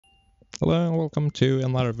Hello and welcome to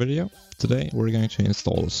another video. Today we're going to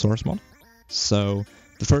install Sourcemod. So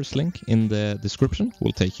the first link in the description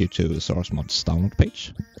will take you to Sourcemod's download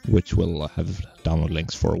page, which will have download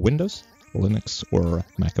links for Windows, Linux or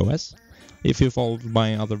macOS. If you followed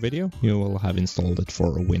my other video, you will have installed it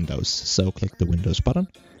for Windows, so click the Windows button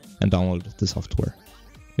and download the software.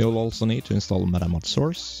 You'll also need to install MetaMod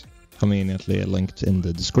source, conveniently linked in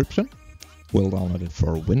the description. We'll download it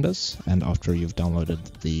for Windows, and after you've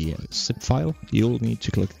downloaded the zip file, you'll need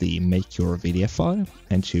to click the Make Your VDF file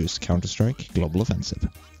and choose Counter-Strike Global Offensive.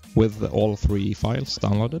 With all three files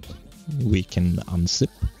downloaded, we can unzip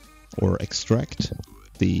or extract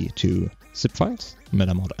the two zip files,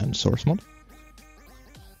 MetaMod and Sourcemod.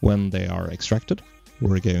 When they are extracted,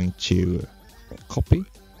 we're going to copy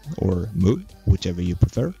or move, whichever you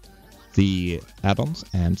prefer, the add-ons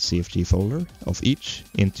and CFG folder of each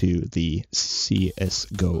into the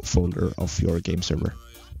CSGO folder of your game server.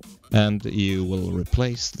 And you will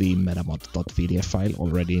replace the metamod.vdf file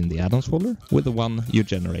already in the add-ons folder with the one you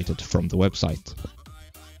generated from the website.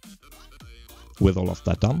 With all of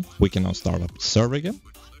that done, we can now start up the server again.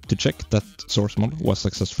 To check that Sourcemod was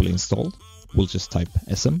successfully installed, we'll just type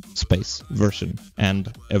sm space version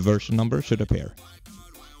and a version number should appear.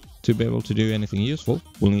 To be able to do anything useful,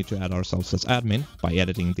 we'll need to add ourselves as admin by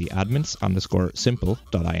editing the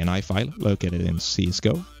admins_simple.ini file located in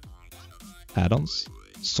CSGO, add-ons,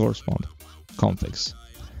 sourcemod, configs.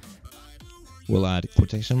 We'll add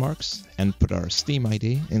quotation marks and put our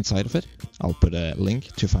SteamID inside of it. I'll put a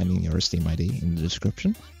link to finding your SteamID in the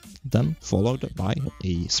description, then followed by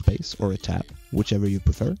a space or a tab, whichever you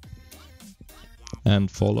prefer,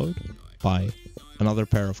 and followed by another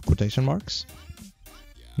pair of quotation marks,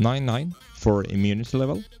 99 for immunity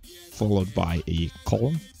level, followed by a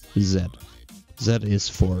colon Z. Z is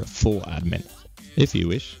for full admin. If you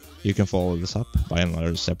wish, you can follow this up by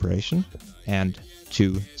another separation and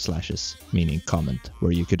 2 slashes, meaning comment,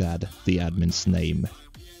 where you could add the admin's name.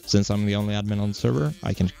 Since I'm the only admin on the server,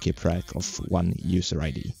 I can keep track of one user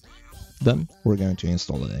ID. Then we're going to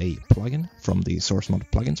install a plugin from the Sourcemod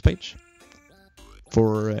plugins page.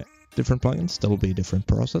 For different plugins, there will be a different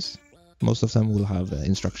process. Most of them will have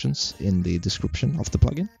instructions in the description of the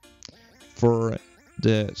plugin. For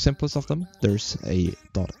the simplest of them, there's a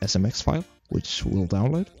 .smx file, which we'll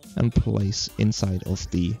download and place inside of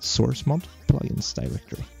the Sourcemod plugins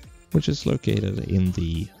directory, which is located in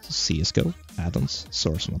the CSGO add-ons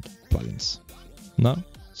Sourcemod plugins. Now,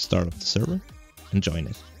 start up the server and join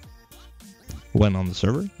it. When on the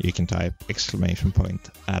server, you can type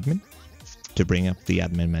 !admin to bring up the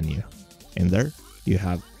admin menu. In there, you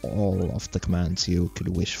have all of the commands you could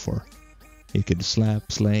wish for. You could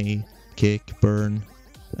slap, slay, kick, burn,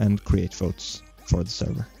 and create votes for the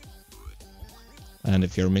server. And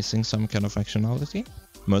if you're missing some kind of functionality,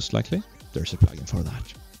 most likely there's a plugin for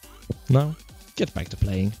that. Now, get back to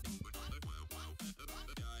playing.